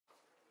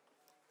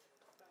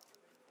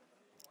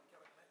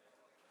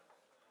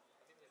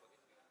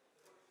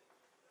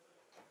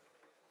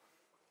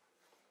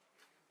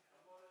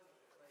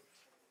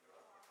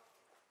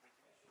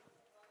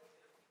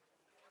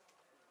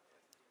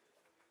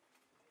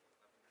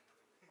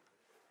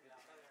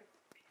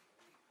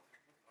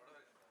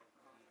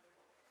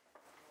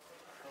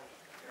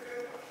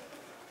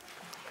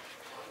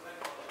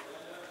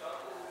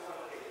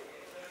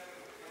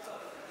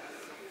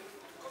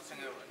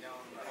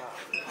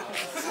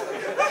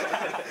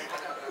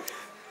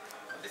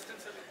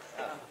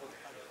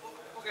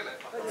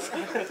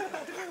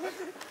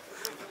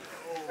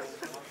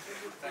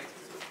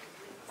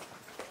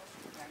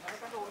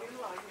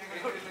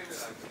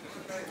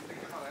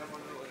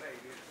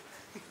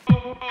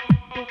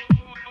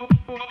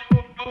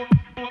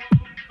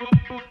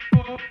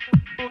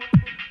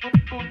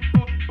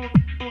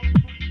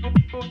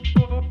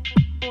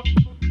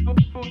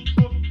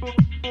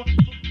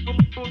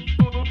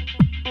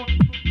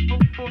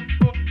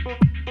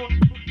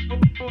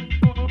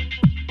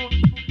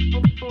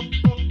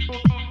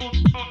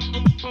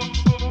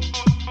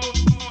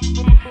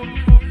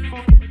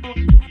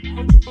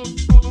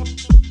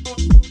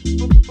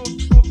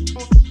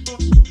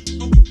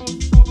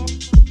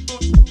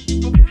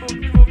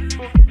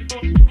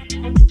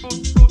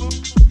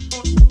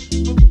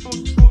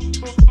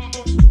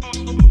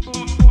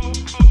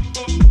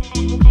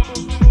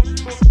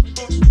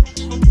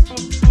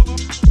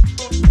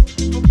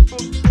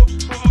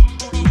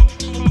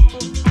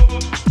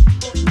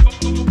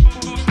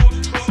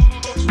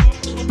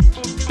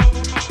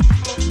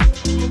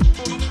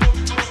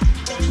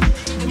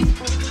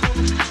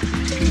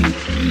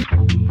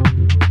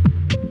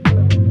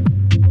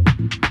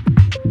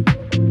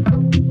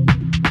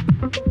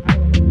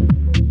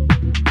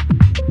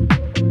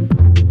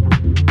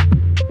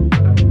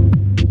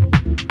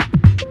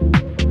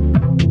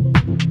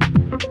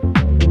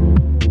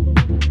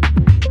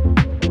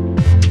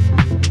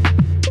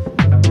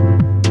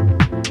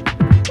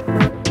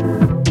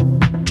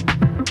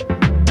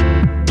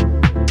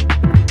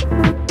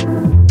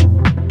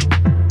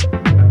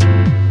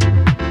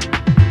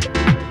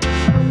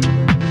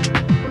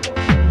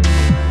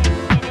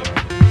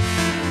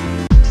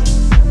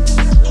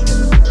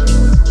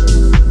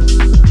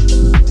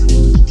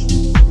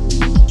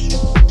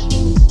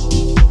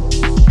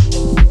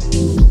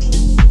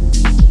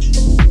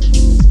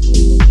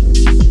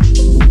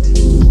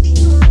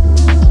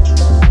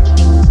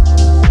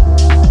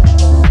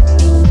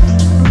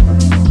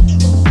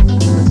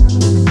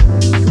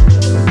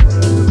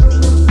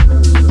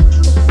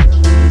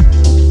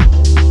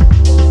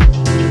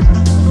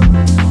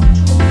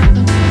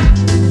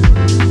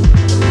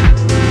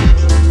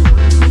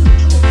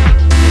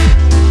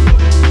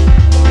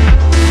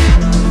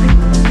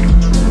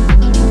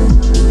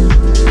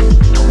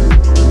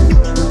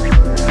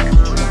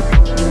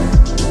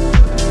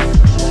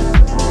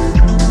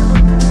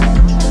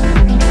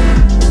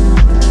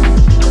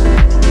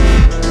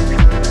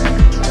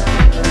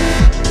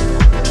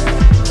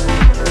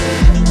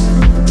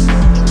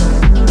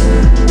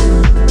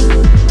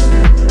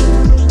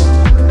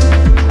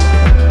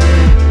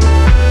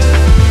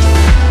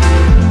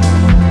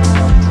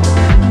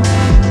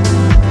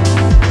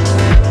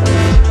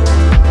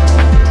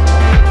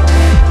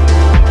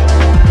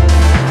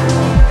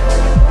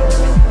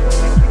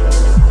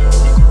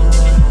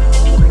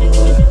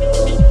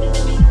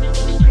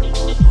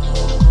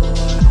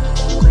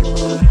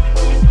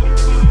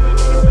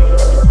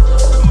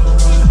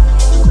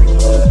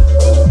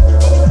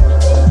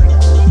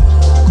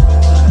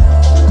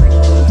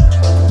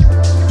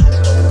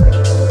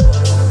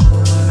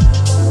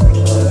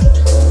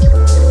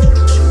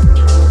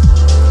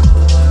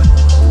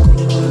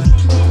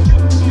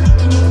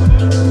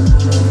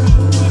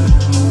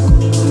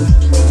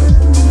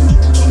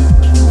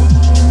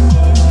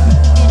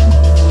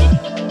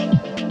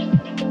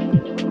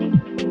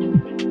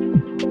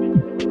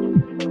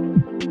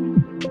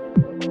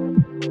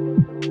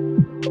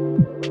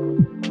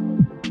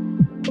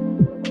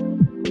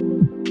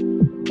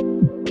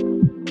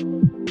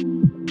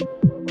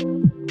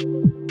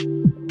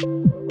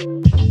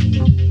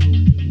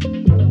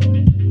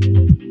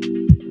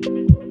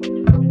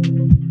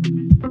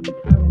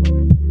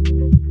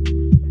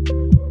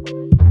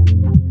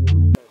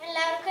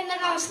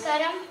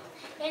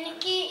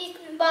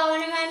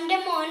Bhavana ma'aminte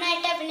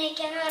മോനായിട്ട്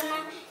അഭിനയിക്കാന്ന്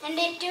പറഞ്ഞാൽ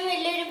എൻ്റെ ഏറ്റവും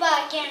വലിയൊരു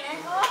ഭാഗ്യമാണ്.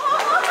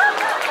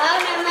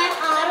 Bhavana ma'am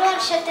 6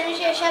 വർഷത്തിന്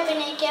ശേഷം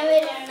അഭിനയിക്കാൻ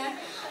വരികയാണ്.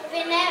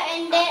 പിന്നെ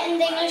എൻ്റെ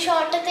എന്തെങ്കിലും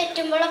ഷോട്ട്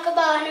തെറ്റുമ്പോഴൊക്കെ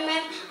Bhavana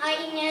ma'am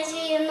ഇങ്ങനെ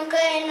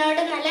ചെയ്യുന്നൊക്കെ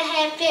എന്നോട് നല്ല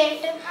ഹാപ്പി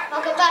ആയിട്ട്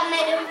ഒക്കെ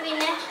പറഞ്ഞുതരും.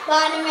 പിന്നെ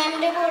Bhavana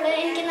ma'amന്റെ കൂടെ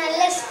എനിക്ക് നല്ല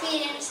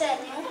എക്സ്പീരിയൻസ്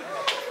ആയിരുന്നു.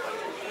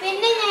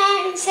 പിന്നെ ഞാൻ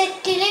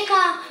സെറ്റിൽ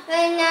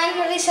ഞാൻ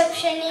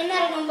റിസപ്ഷനിൽ നിന്ന്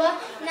ഇറങ്ങുമ്പോൾ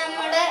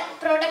നമ്മുടെ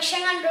പ്രൊഡക്ഷൻ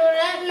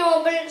കൺട്രോളർ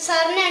നോബിൾ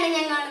സാറിനെയാണ്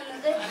ഞാൻ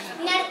കാണുന്നത്.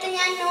 ഇനി അടുത്ത്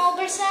ഞാൻ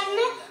നോബിൾ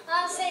സാറിന് ആ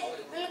സെറ്റ്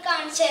ഒന്ന്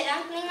കാണിച്ചു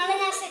തരാം. നിങ്ങളെ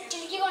ഞാൻ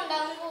സെറ്റിലേക്ക്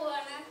കൊണ്ടുപോകാൻ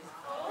പോവുകയാണ്.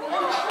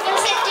 നിങ്ങൾ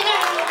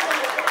സെറ്റിലാണ്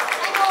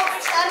ഞാൻ നോബിൾ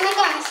സാറിനെ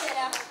കാണിച്ചു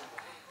തരാം.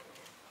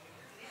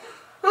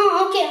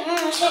 ഓക്കെ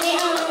ശരി.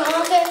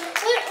 ഓക്കെ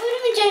ഒരു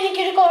മിനിറ്റ്,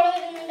 എനിക്കൊരു കോൾ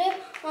വരുന്നുണ്ട്.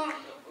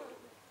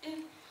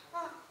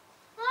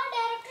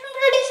 ഡയറക്ടറും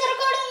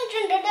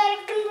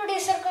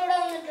പ്രൊഡ്യൂസർക്ക് അവിടെ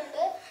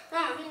വന്നിട്ടുണ്ട്.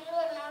 നിങ്ങൾ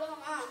പറഞ്ഞോളൂ.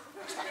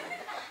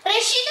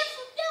 റഷീദ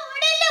ഫുഡ്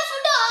അവിടെയല്ല,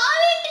 ഫുഡ് ആ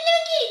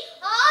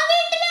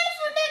വീട്ടിലാണ്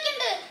ഫുഡ്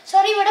വെക്കുന്നത്.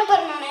 സോറി, ഇവിടെ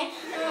പറഞ്ഞോണേ.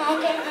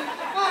 ഓക്കെ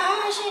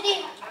ശരി.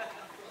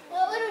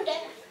 ഒരു മിനിറ്റ്,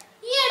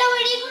 ഈ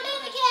ഇടവഴി കൂടെ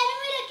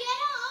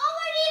ആ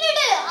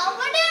വഴിയിലിട്ട്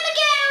അവിടെയാണ്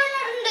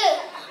ക്യാരവനുണ്ട്.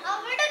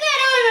 അവിടെ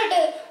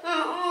ക്യാരവനുണ്ട്.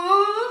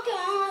 ഓക്കെ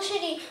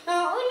ശരി.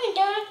 ഒരു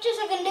മിനിറ്റ്, ഒറ്റ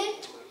സെക്കൻഡ്.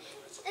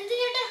 എന്ത്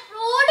ചേട്ടാ,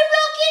 റോഡ്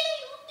ബ്ലോക്ക് ചെയ്ത്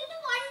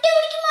വണ്ടി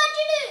ഓടിക്ക്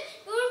മാറ്റിട്ട്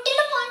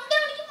യൂണിറ്റിന്റെ വണ്ടി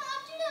ഓടിക്ക്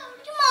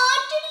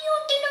മാറ്റിട്ട്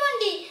യൂണിറ്റിന്റെ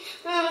വണ്ടി.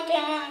 ഓക്കെ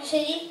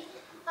ശരി.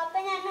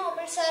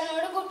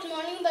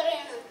 മോർണിംഗ്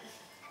പറയാണ്.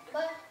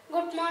 അപ്പോൾ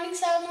ഗുഡ് മോർണിംഗ്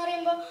സാർ എന്ന്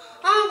പറയുമ്പോൾ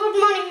ഗുഡ്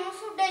മോർണിംഗ്,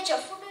 ഫുഡ് കഴിച്ചോ?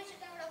 ഫുഡ്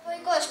കഴിച്ചിട്ട് അവിടെ പോയി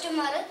കോസ്റ്റ്യൂം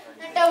മാറ്,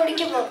 എന്നിട്ട്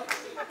അവിടേക്ക് പോകും.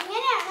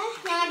 ഇങ്ങനെയാണ്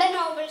ഞങ്ങളുടെ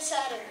നോബൽ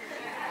സാറ്.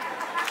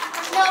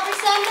 നോബൽ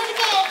സാറിൻ്റെ ഒരു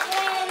ക്യാരക്ടർ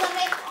എങ്ങനെയാണെന്ന്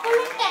പറഞ്ഞാൽ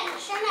എപ്പോഴും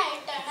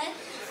ടെൻഷനായിട്ടാണ്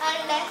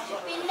ആളുടെ.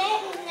 പിന്നെ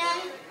ഞാൻ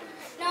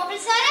നോബൽ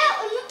സാറ്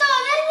ഒന്നും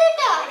തോന്നരുത്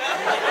കേട്ടോ,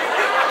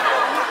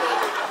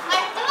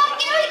 അടുത്ത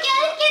വർക്കിനെ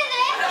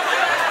വിളിക്കാതിരിക്കരുതേ.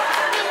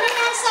 പിന്നെ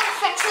ഞാൻ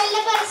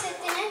സർഫെക്സലിൻ്റെ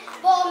പരസ്യത്തിന്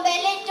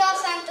ബോംബെയിലെ ഏറ്റവും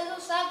അവസാനത്തെ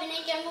ദിവസം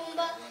അഭിനയിക്കാൻ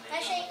പോകുമ്പോൾ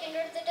ഞാൻ ഷെയ്ക്കിൻ്റെ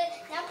എടുത്തിട്ട്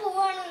ഞാൻ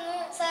പോവാണെന്ന്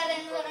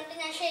സാറെന്ന് പറഞ്ഞിട്ട്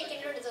ഞാൻ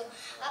ഷെയ്ക്കിൻ്റെ എടുത്തു.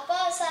 അപ്പോൾ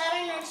സാർ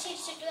എന്നോട്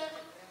ചിരിച്ചിട്ട്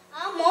പറഞ്ഞു,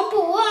 മോൻ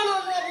പോവാണോ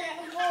എന്ന്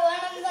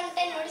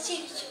പറഞ്ഞിട്ട് എന്നോട്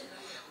ചിരിച്ചു.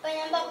 അപ്പം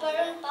ഞാൻ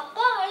പപ്പയോട് പപ്പ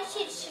ആള്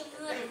ചിരിച്ചു എന്ന്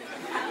പറഞ്ഞു.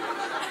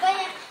 അപ്പം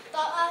ഞാൻ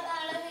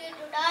ആള്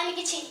കേട്ടുട്ടാ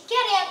എനിക്ക്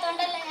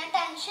ചിരിക്കറിയാത്തോണ്ടല്ല, ഞാൻ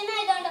ടെൻഷൻ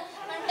ആയതുകൊണ്ട്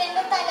എന്നിട്ട്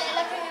എൻ്റെ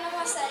തലയിലൊക്കെ ഇങ്ങനെ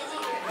മസാജ്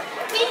ചെയ്തു.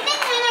 പിന്നെ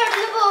ഞാൻ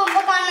അവിടുന്ന്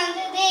പോകുമ്പോൾ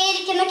കാണുന്നത് ഇതേ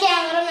ഇരിക്കുന്ന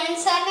ക്യാമറമാൻ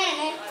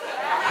സാറിനാണ്.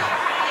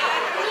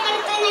 ഈ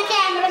അടുത്ത് ഞാൻ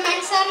ക്യാമറമാൻ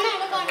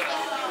സാറിനാണ്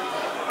കാണിക്കാൻ പോകുന്നത്.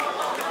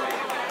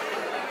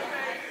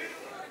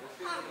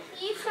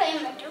 ഈ ഫ്രെയിം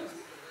പറ്റും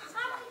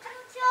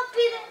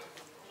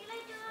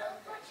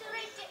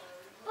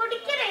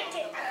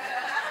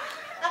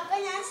അപ്പൊ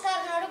ഞാൻ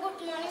സാറിനോട്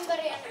ഗുഡ് മോർണിംഗ്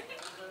പറയാണ്.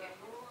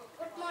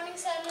 ഗുഡ്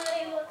മോർണിംഗ് സാർ എന്ന്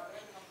പറയുമ്പോൾ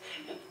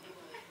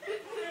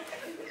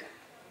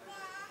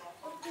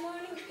ഗുഡ്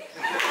മോർണിംഗ്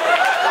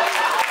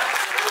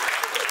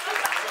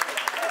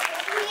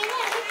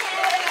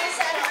ഇങ്ങനെയാണ്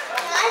സാറ്.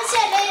 ഞാൻ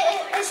ചില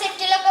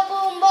സെറ്റിലൊക്കെ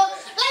പോകുമ്പോൾ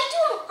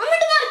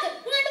അങ്ങോട്ട് മാർക്ക്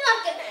ഇങ്ങോട്ട്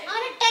മാർക്ക്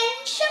അങ്ങനെ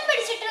ടെൻഷൻ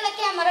പിടിച്ചിട്ടുള്ള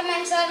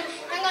ക്യാമറമാൻ സാർ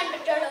ഞാൻ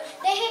കണ്ടിട്ടുള്ളൂ.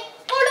 അദ്ദേഹം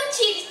എപ്പോഴും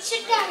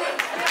ചിരിച്ചിട്ടാണ്.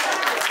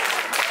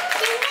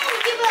 പിന്നെ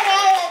എനിക്ക്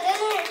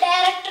പറയാനുള്ളത്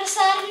ഡയറക്ടർ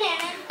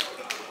സാറിനെയാണ്.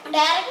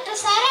 ഡയറക്ടർ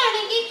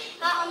സാറാണെങ്കിൽ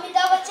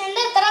അമിതാഭ്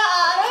ബച്ചൻ്റെ എത്ര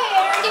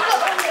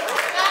 6-7 ഉണ്ട്,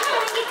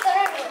 ഞാനാണെങ്കിൽ ഇത്ര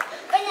ഉണ്ട്.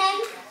 അപ്പൊ ഞാൻ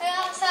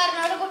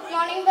സാറിനോട് ഗുഡ്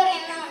മോർണിംഗ്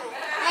പറയുന്നതാണ്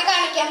ഞാൻ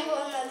കാണിക്കാൻ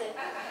പോകുന്നത്.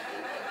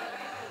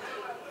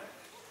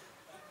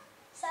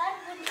 Sir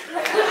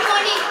good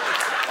morning.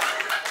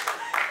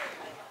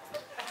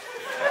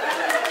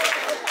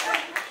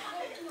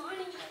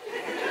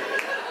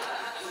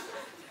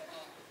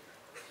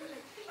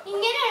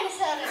 ഇങ്ങനെയാണ്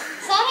സാറ്.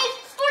 സാർ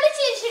എപ്പോഴും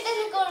ചിരിച്ചിട്ട്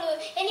നിൽക്കുള്ളൂ.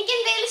 എനിക്ക്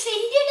എന്തെങ്കിലും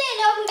സെന്റ്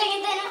ഡയലോഗ്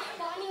ഉണ്ടെങ്കിൽ തന്നെ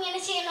ഇങ്ങനെ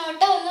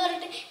ചെയ്യണോട്ടോ എന്ന്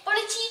പറഞ്ഞിട്ട്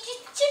ഇപ്പോഴും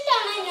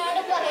ചിരിച്ചിട്ടാണ്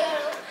എന്നോട്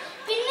പറയുള്ളൂ.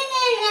 പിന്നെ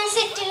ഞാൻ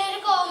സെറ്റിലൊരു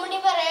കോമഡി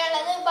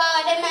പറയാനുള്ളത്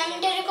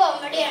ഭാവനയുടെ ഒരു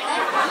കോമഡിയാണ്.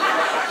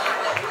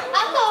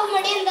 ആ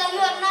കോമഡി എന്താന്ന്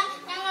പറഞ്ഞാൽ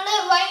ഞങ്ങള്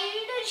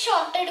വൈഡ് ഒരു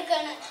ഷോട്ട്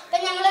എടുക്കുകയാണ്. അപ്പൊ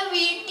ഞങ്ങള്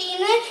വീട്ടിൽ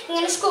നിന്ന്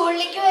ഇങ്ങനെ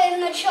സ്കൂളിലേക്ക്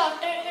വരുന്ന ഒരു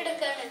ഷോട്ട്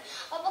എടുക്കുകയാണ്.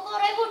 അപ്പൊ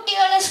കുറെ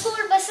കുട്ടികള്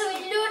സ്കൂൾ ബസ്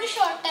വലിയൊരു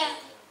ഷോട്ടാണ്.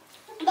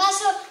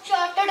 ബസ്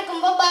ഷോട്ട്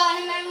എടുക്കുമ്പോൾ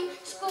ഭാവന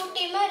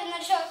സ്കൂട്ടിയിൽ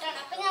വരുന്നൊരു ഷോട്ടാണ്.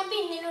 അപ്പൊ ഞാൻ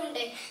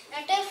പിന്നിലുണ്ട്.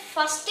 എന്നിട്ട്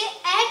ഫസ്റ്റ്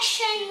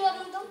ആക്ഷൻ എന്ന്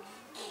പറഞ്ഞതും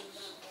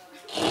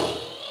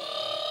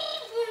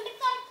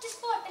കറക്റ്റ്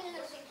സ്പോട്ടിൽ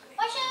നിർത്തി.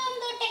 പക്ഷെ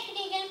എന്തോ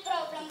ടെക്നിക്കൽ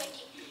പ്രോബ്ലം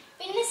പറ്റി.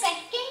 പിന്നെ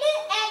സെക്കൻഡ്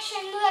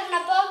ആക്ഷൻ എന്ന്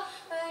പറഞ്ഞപ്പോ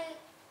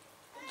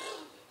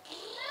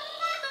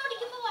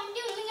വണ്ടി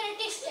ഒന്നും ഇങ്ങനെ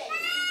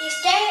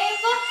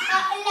ടിസ്റ്റായപ്പോ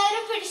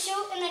എല്ലാവരും പിടിച്ചു.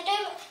 എന്നിട്ട്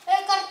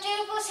കറക്റ്റ്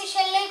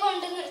പൊസിഷനിലേക്ക്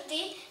കൊണ്ട്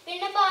നിർത്തി.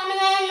 പിന്നെ ഭാവന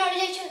എന്നോട്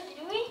ചോദിച്ചു,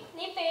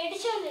 നീ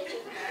പേടിച്ചോന്ന് ചോദിച്ചു.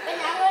 അപ്പൊ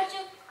ഞാൻ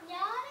ചോദിച്ചു,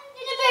 ഞാൻ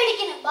എന്തിനു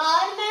പേടിക്കുന്നു,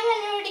 ഭാവന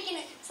എന്നെ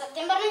പേടിക്കുന്നു.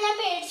 സത്യം പറഞ്ഞാൽ ഞാൻ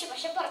പേടിച്ചു,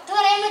 പക്ഷെ പുറത്ത്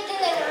പറയാൻ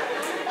പറ്റില്ലല്ലോ.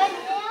 അപ്പൊ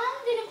ഞാൻ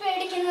എന്തിനു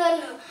പേടിക്കുന്നു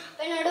പറഞ്ഞു.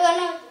 അപ്പൊ എന്നോട്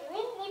പറഞ്ഞു,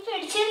 നീ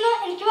പേടിച്ചിരുന്നോ?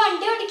 എനിക്ക്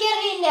വണ്ടി ഓടിക്കാൻ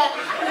അറിയില്ല.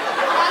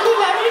 ഞാൻ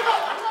നിന്നോടൊരു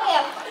കാര്യം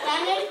പറയാം.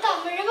 ഞാനൊരു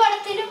തമിഴ്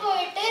പടത്തിന്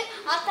പോയിട്ട്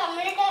ആ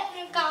തമിഴ്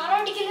കാർ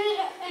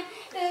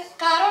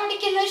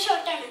ഓടിക്കുന്ന ഒരു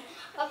ഷോട്ടാണ്.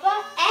 അപ്പൊ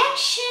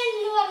ആക്ഷൻ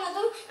എന്ന്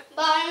പറഞ്ഞതും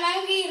ഭാവന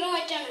ഗീറും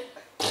മറ്റാണ്.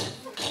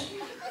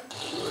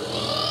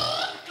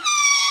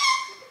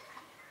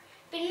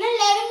 പിന്നെ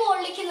എല്ലാരും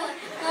മുകളിലേക്ക്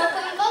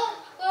നോക്കുമ്പോ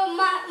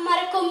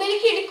മരക്കൊമ്പിൽ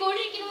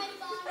കിടിക്കൂടിരിക്കുന്ന.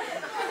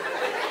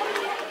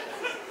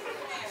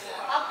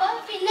 അപ്പൊ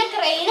പിന്നെ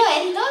ക്രെയിനോ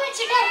എന്തോ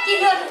വെച്ചിട്ട്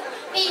ഇറക്കിന്ന് പറഞ്ഞു.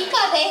 ഈ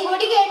കഥയും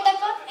കൂടി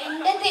കേട്ടപ്പോ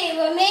എന്റെ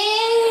ദൈവമേ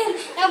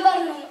ഞാൻ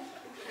പറഞ്ഞു.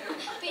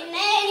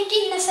 പിന്നെ എനിക്ക്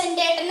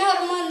ഇന്നസെന്റ് ഏട്ടനെ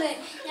ഓർമ്മ വന്ന്.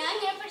 ഞാൻ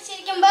ഇങ്ങനെ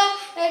പഠിച്ചിരിക്കുമ്പോ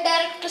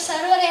ഡയറക്ടർ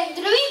സാർ പറയാം,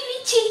 ധ്രുവി നീ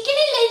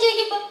ചിരിക്കണില്ലേ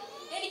ചോദിക്കുമ്പോ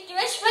എനിക്ക്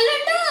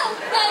വിഷമല്ലോ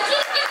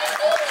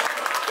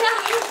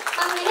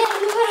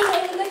അങ്ങനെയായിരുന്നു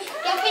പറയുന്നത്.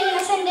 അപ്പൊ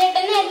ഇന്നസെന്റ്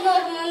ഏട്ടനായിരുന്നു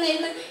ഓർമ്മ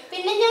വന്നിരുന്നു.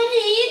 പിന്നെ ഞാൻ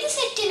ഏത്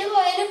സെറ്റിൽ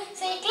പോയാലും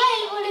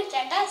സൈക്കിളായാലും പോലും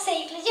ചേട്ടാ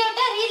സൈക്കിൾ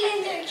ചവിട്ടാൻ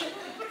അറിയില്ലെന്ന് ചോദിക്കും.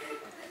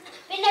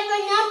 പിന്നെ അപ്പൊ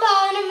ഞാൻ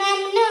ഭാവന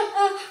മാമിനെ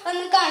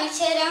ഒന്ന്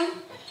കാണിച്ചു തരാം.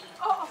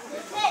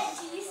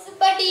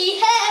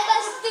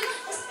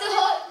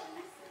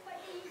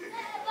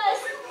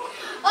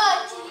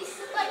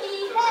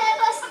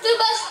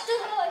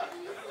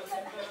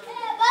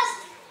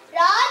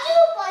 രാജു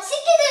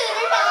പശിക്കത്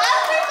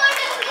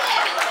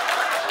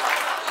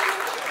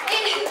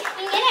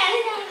ഇങ്ങനെയാണ്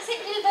ഞാൻ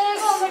സെറ്റിലത്തെ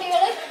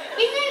കോമഡികള്.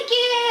 പിന്നെ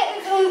എനിക്ക്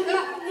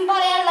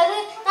പറയാനുള്ളത്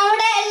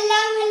നമ്മുടെ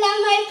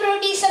എല്ലാമായി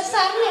പ്രൊഡ്യൂസർ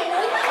സാറിനാണ്.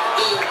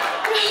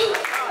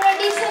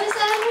 Producer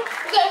sir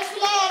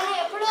ഗൾഫിലായിരുന്നു.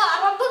 എപ്പോഴും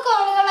അറബ്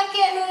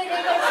കോളുകളൊക്കെയാണ്.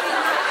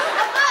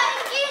 അപ്പൊ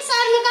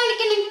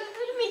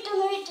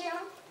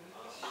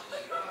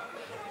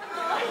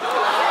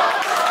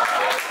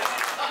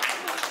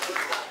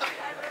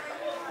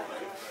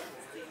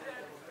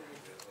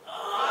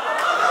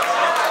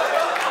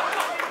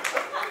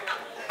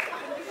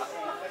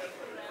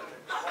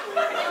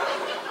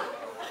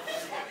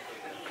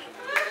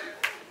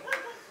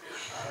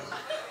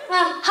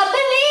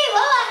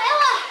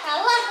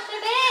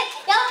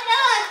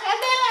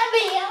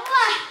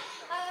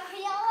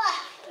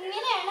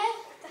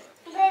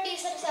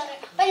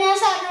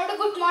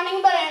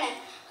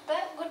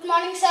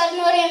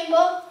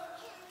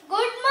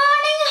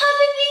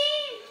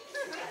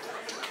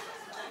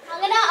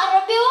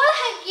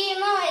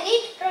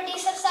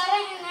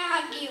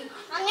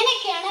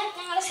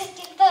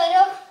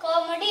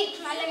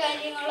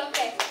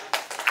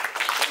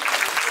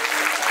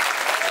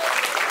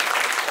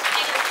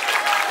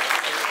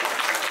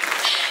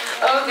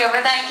ഓക്കെ,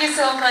 അപ്പൊ thank you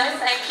so much.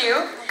 Thank you.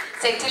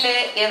 സെറ്റില്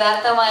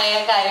യഥാർത്ഥമായ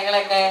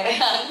കാര്യങ്ങളൊക്കെ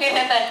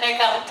അങ്ങനെ തന്നെ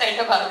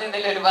കറക്റ്റായിട്ട്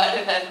പറഞ്ഞതിൽ ഒരുപാട്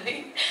നന്ദി.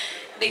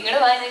 നിങ്ങളുടെ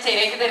വാങ്ങി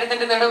ശരിയാക്കി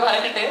തരുന്നുണ്ടെന്നോട്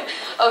പറഞ്ഞിട്ട്.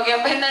 ഓക്കെ,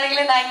 അപ്പൊ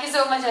എന്താണെങ്കിലും thank you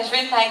so much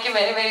Ashwin. Thank you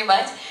very very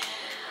much.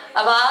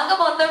 അപ്പൊ ആകെ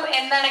മൊത്തം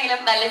എന്താണെങ്കിലും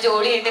നല്ല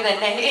ജോലിയായിട്ട്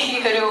തന്നെ ഈ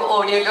ഒരു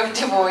ഓഡിയോ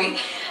ലോഞ്ച് പോയി.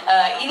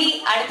 ഇനി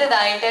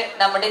അടുത്തതായിട്ട്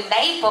നമ്മുടെ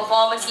ലൈവ്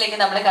പെർഫോമൻസിലേക്ക്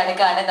നമ്മൾ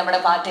കടക്കാണ് നമ്മുടെ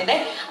പാട്ടിന്റെ.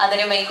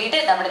 അതിനു വേണ്ടിയിട്ട്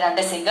നമ്മുടെ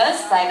 2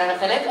 singers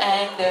Philip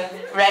and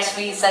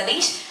Rashmi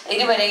Satheesh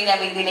ഇരുവരെയും ഞാൻ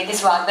വേദിയിലേക്ക്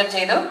സ്വാഗതം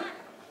ചെയ്തു.